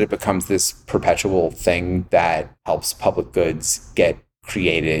dream, that it becomes this perpetual thing that helps public goods get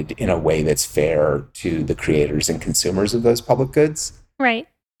created in a way that's fair to the creators and consumers of those public goods. Right.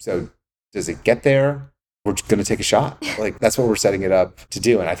 So does it get there? We're going to take a shot. Like, that's what we're setting it up to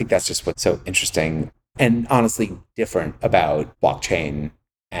do. And I think that's just what's so interesting and honestly different about blockchain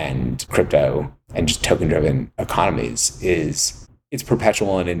and crypto and just token-driven economies is it's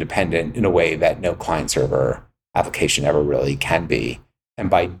perpetual and independent in a way that no client-server application ever really can be. And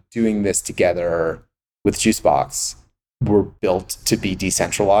by doing this together with Juicebox, we're built to be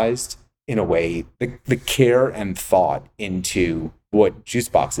decentralized in a way. The care and thought into what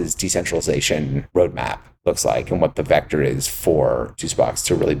Juicebox's decentralization roadmap looks like and what the vector is for Juicebox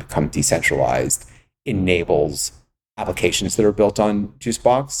to really become decentralized enables applications that are built on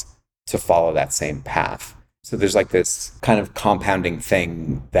Juicebox to follow that same path. So there's like this kind of compounding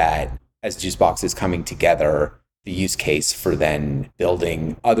thing that as Juicebox is coming together, the use case for then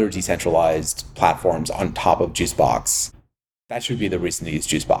building other decentralized platforms on top of Juicebox, that should be the reason to use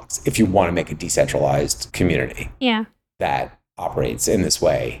Juicebox if you want to make a decentralized community that operates in this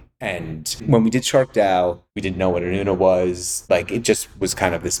way. And when we did SharkDAO, we didn't know what an UNA was. Like, it just was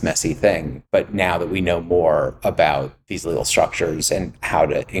kind of this messy thing. But now that we know more about these legal structures and how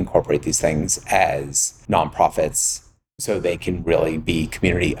to incorporate these things as nonprofits so they can really be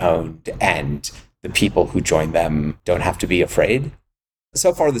community owned and the people who join them don't have to be afraid.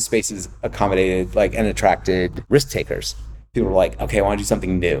 So far, the space has accommodated and attracted risk takers. People are like, okay, I want to do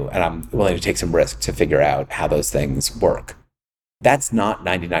something new, and I'm willing to take some risk to figure out how those things work. That's not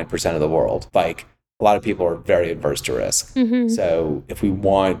 99% of the world. Like, a lot of people are very adverse to risk. So if we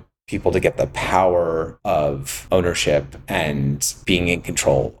want people to get the power of ownership and being in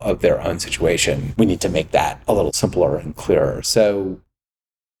control of their own situation, we need to make that a little simpler and clearer. So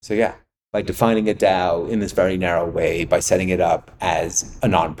yeah, by defining a DAO in this very narrow way, by setting it up as a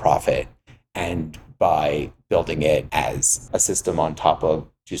nonprofit, and by building it as a system on top of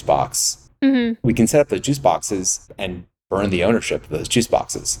Juicebox, we can set up the juice boxes and burn the ownership of those juice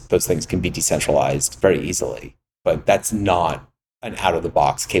boxes. Those things can be decentralized very easily, but that's not an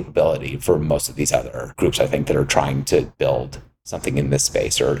out-of-the-box capability for most of these other groups, I think, that are trying to build something in this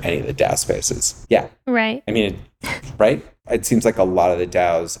space or any of the DAO spaces. Yeah. Right. I mean, right? It seems like a lot of the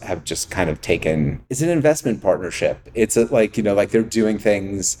DAOs have just kind of taken, it's an investment partnership. It's like, like they're doing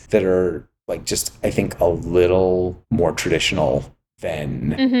things that are like just, I think, a little more traditional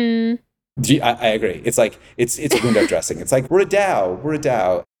than. I agree. It's like, it's a window dressing. It's like, we're a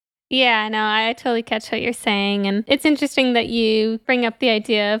DAO. Yeah, no, I totally catch what you're saying. And it's interesting that you bring up the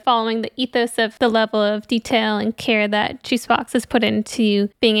idea of following the ethos of the level of detail and care that Juicebox has put into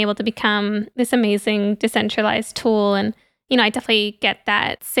being able to become this amazing decentralized tool. And, I definitely get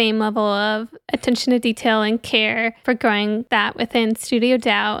that same level of attention to detail and care for growing that within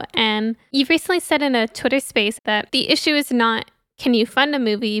StudioDAO. And you've recently said in a Twitter space that the issue is not, can you fund a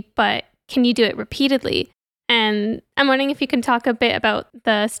movie, but can you do it repeatedly? And I'm wondering if you can talk a bit about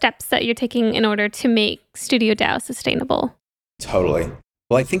the steps that you're taking in order to make StudioDAO sustainable. Totally.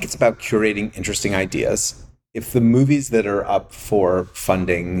 Well, I think it's about curating interesting ideas. If the movies that are up for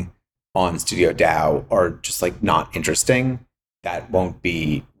funding on StudioDAO are just like not interesting, that won't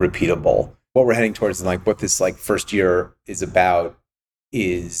be repeatable. What we're heading towards and like what this like first year is about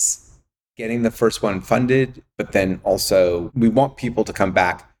is getting the first one funded, but then also we want people to come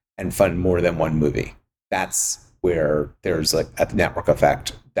back and fund more than one movie. That's where there's like a network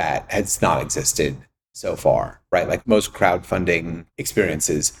effect that has not existed so far, right? Like most crowdfunding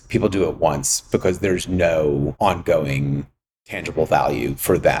experiences, people do it once because there's no ongoing tangible value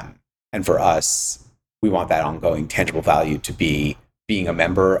for them. And for us, we want that ongoing tangible value to be being a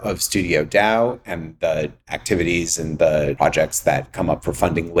member of StudioDAO, and the activities and the projects that come up for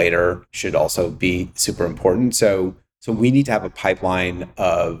funding later should also be super important. So we need to have a pipeline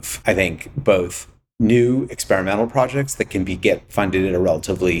of, I think, both new experimental projects that can get funded at a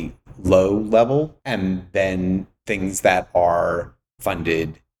relatively low level, and then things that are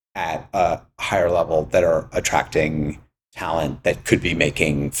funded at a higher level that are attracting talent that could be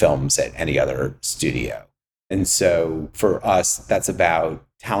making films at any other studio. And so for us, that's about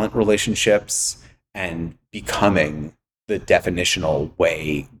talent relationships and becoming the definitional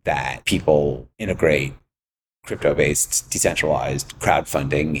way that people integrate crypto-based decentralized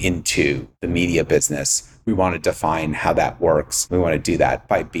crowdfunding into the media business. We want to define how that works. We want to do that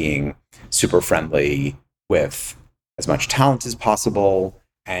by being super friendly with as much talent as possible.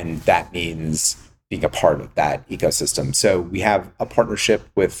 And that means being a part of that ecosystem. So we have a partnership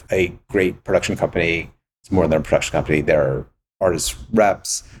with a great production company. It's more than a production company. They're artist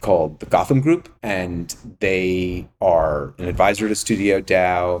reps called the Gotham Group, and they are an advisor to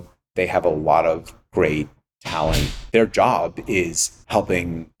StudioDAO. They have a lot of great talent. Their job is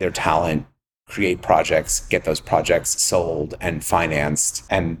helping their talent create projects, get those projects sold and financed.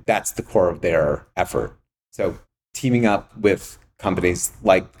 And that's the core of their effort. So teaming up with companies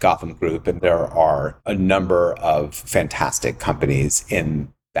like Gotham Group, and there are a number of fantastic companies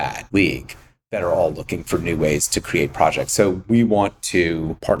in that league that are all looking for new ways to create projects. So we want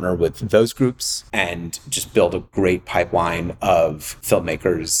to partner with those groups and just build a great pipeline of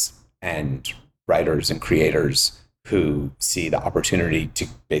filmmakers and writers and creators who see the opportunity to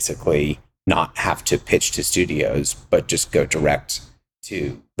basically not have to pitch to studios, but just go direct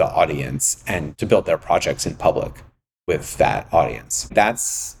to the audience and to build their projects in public with that audience.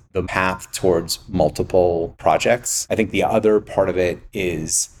 That's the path towards multiple projects. I think the other part of it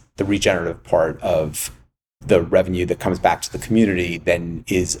is the regenerative part of the revenue that comes back to the community then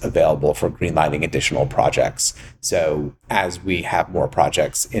is available for greenlighting additional projects. So as we have more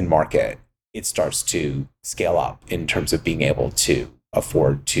projects in market, it starts to scale up in terms of being able to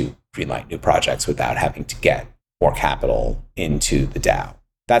afford to greenlight new projects without having to get more capital into the DAO.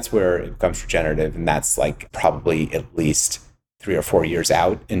 That's where it becomes regenerative, and that's like probably at least 3 or 4 years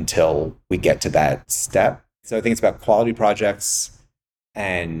out until we get to that step. So I think it's about quality projects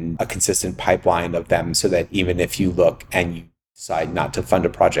and a consistent pipeline of them so that even if you look and you decide not to fund a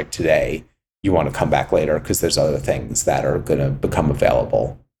project today, you want to come back later because there's other things that are going to become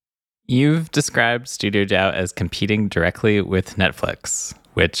available. You've described StudioDAO as competing directly with Netflix,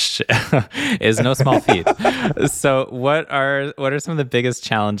 which is no small feat. So what are some of the biggest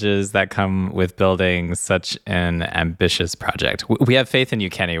challenges that come with building such an ambitious project? We have faith in you,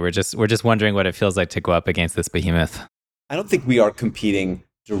 Kenny. We're just wondering what it feels like to go up against this behemoth. I don't think we are competing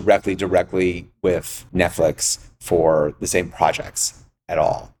directly with Netflix for the same projects at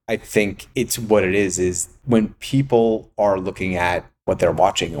all. I think it's what it is when people are looking at what they're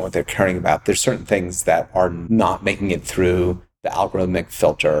watching and what they're caring about, there's certain things that are not making it through the algorithmic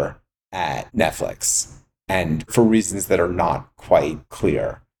filter at Netflix, and for reasons that are not quite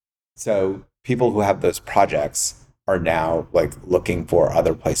clear. So people who have those projects are now like looking for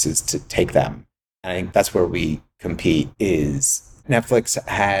other places to take them. And I think that's where we compete. Is Netflix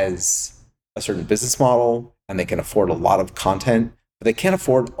has a certain business model and they can afford a lot of content, but they can't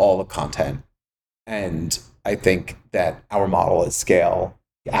afford all the content. And I think that our model at scale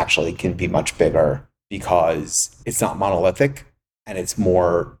actually can be much bigger because it's not monolithic and it's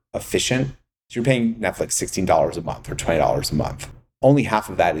more efficient. So you're paying Netflix $16 a month or $20 a month. Only half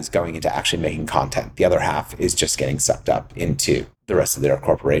of that is going into actually making content. The other half is just getting sucked up into the rest of their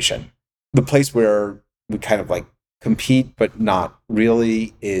corporation. The place where we kind of like compete, but not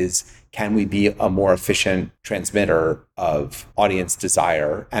really, is can we be a more efficient transmitter of audience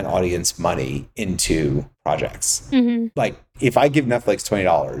desire and audience money into projects? Mm-hmm. Like if I give Netflix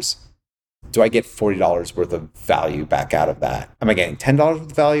 $20, do I get $40 worth of value back out of that? Am I getting $10 worth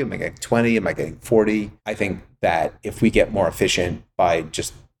of value? Am I getting 20? Am I getting 40? I think that if we get more efficient by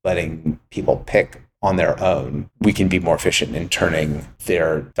just letting people pick on their own, we can be more efficient in turning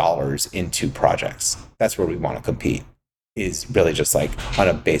their dollars into projects. That's where we want to compete, is really just like on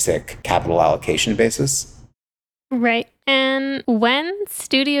a basic capital allocation basis. Right. And when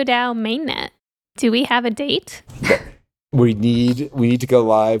StudioDAO mainnet? Do we have a date? We need to go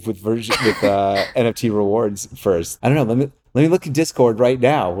live with NFT rewards first. I don't know. Let me look at Discord right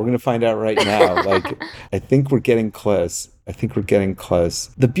now. We're gonna find out right now. Like, I think we're getting close.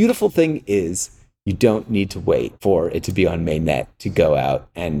 The beautiful thing is you don't need to wait for it to be on mainnet to go out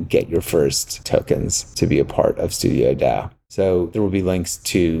and get your first tokens to be a part of StudioDAO. So there will be links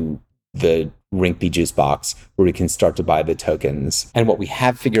to the Rinkeby juice box where we can start to buy the tokens. And what we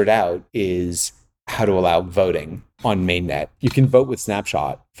have figured out is how to allow voting on mainnet. You can vote with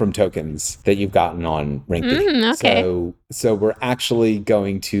Snapshot from tokens that you've gotten on Rinkeby. Okay. So we're actually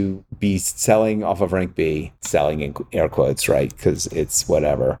going to be selling off of Rinkeby, selling in air quotes, right? Because it's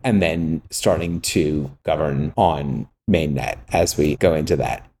whatever. And then starting to govern on mainnet as we go into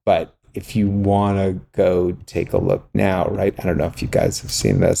that. But if you want to go take a look now, right? I don't know if you guys have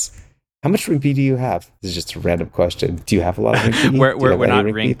seen this. How much Rinkeby do you have? This is just a random question. Do you have a lot of Rinkeby? We're not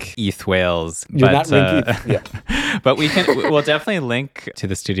Rink ETH whales. You're not Rink ETH. Yeah. But we'll definitely link to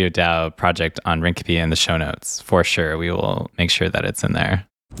the StudioDAO project on Rinkeby in the show notes for sure. We will make sure that it's in there.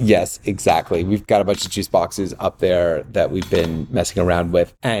 Yes, exactly. We've got a bunch of juice boxes up there that we've been messing around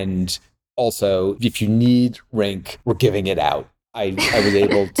with. And also, if you need Rink, we're giving it out. I was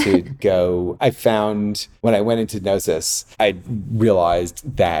able to go, I found when I went into Gnosis, I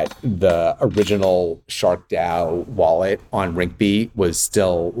realized that the original SharkDAO wallet on Rinkeby was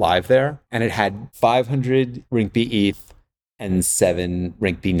still live there. And it had 500 Rinkeby ETH and 7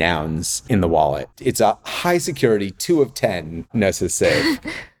 Rinkeby nouns in the wallet. It's a high security 2 of 10 Gnosis safe.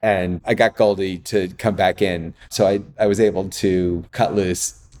 And I got Goldie to come back in. So I was able to cut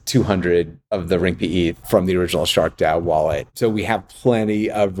loose 200 of the Rinkeby ETH from the original SharkDAO wallet. So we have plenty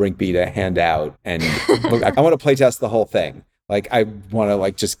of Rinkeby to hand out. And look, I want to playtest the whole thing. Like, I want to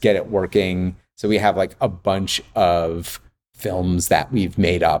like just get it working. So we have like a bunch of films that we've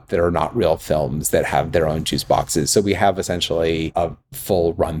made up that are not real films that have their own juice boxes. So we have essentially a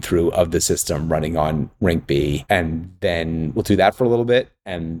full run through of the system running on Rinkeby. And then we'll do that for a little bit.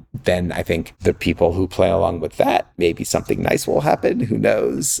 And then I think the people who play along with that, maybe something nice will happen. Who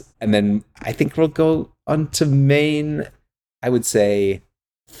knows? And then I think we'll go on to main, I would say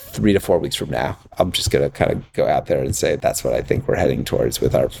 3 to 4 weeks from now. I'm just going to kind of go out there and say that's what I think we're heading towards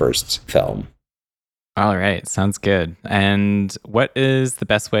with our first film. All right. Sounds good. And what is the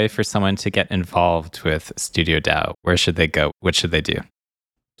best way for someone to get involved with StudioDAO? Where should they go? What should they do?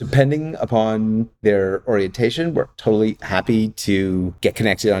 Depending upon their orientation, we're totally happy to get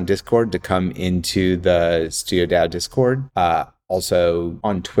connected on Discord, to come into the StudioDAO Discord. Also,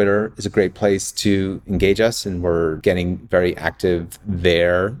 on Twitter is a great place to engage us, and we're getting very active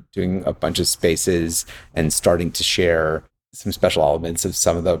there, doing a bunch of spaces and starting to share some special elements of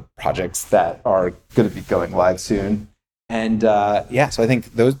some of the projects that are going to be going live soon. And so I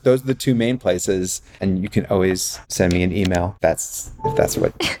think those are the 2 main places. And you can always send me an email. If that's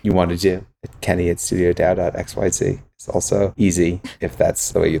what you want to do. Kenny@studiodao.xyz. It's also easy if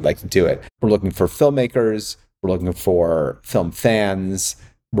that's the way you'd like to do it. We're looking for filmmakers. We're looking for film fans.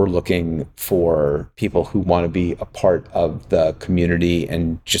 We're looking for people who want to be a part of the community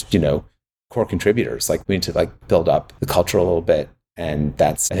and just, core contributors. Like, we need to like build up the culture a little bit. And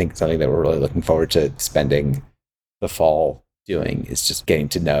that's, I think, something that we're really looking forward to spending the fall doing, is just getting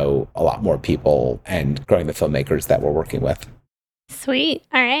to know a lot more people and growing the filmmakers that we're working with. Sweet.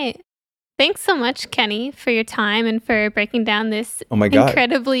 All right. Thanks so much, Kenny, for your time and for breaking down this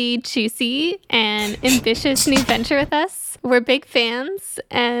incredibly juicy and ambitious new venture with us. We're big fans,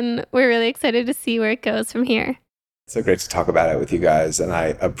 and we're really excited to see where it goes from here. So great to talk about it with you guys, and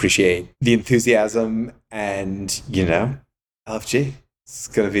I appreciate the enthusiasm and, LFG. It's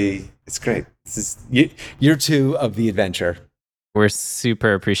great. This is year 2 of the adventure. We're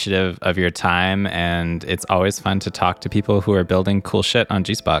super appreciative of your time, and it's always fun to talk to people who are building cool shit on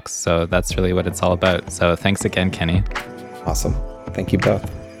Juicebox. So that's really what it's all about. So thanks again, Kenny. Awesome. Thank you both.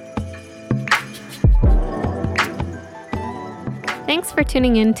 Thanks for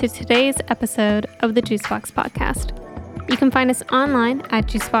tuning in to today's episode of the Juicebox Podcast. You can find us online at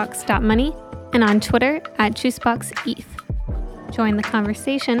juicebox.money and on Twitter at juiceboxeth. Join the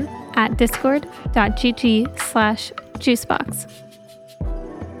conversation at discord.gg/juicebox.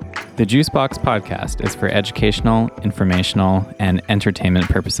 The Juicebox Podcast is for educational, informational, and entertainment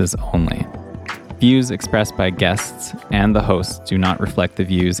purposes only. Views expressed by guests and the hosts do not reflect the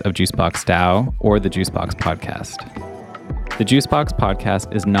views of JuiceBox DAO or the Juicebox Podcast. The Juicebox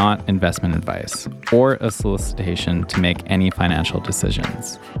Podcast is not investment advice or a solicitation to make any financial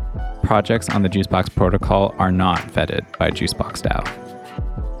decisions. Projects on the Juicebox protocol are not vetted by JuiceBox DAO.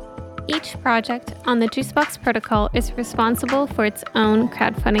 Each project on the Juicebox protocol is responsible for its own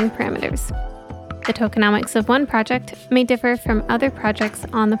crowdfunding parameters. The tokenomics of one project may differ from other projects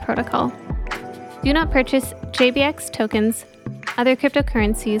on the protocol. Do not purchase JBX tokens, other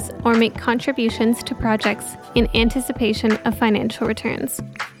cryptocurrencies, or make contributions to projects in anticipation of financial returns.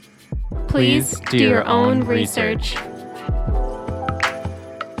 Please do your own research.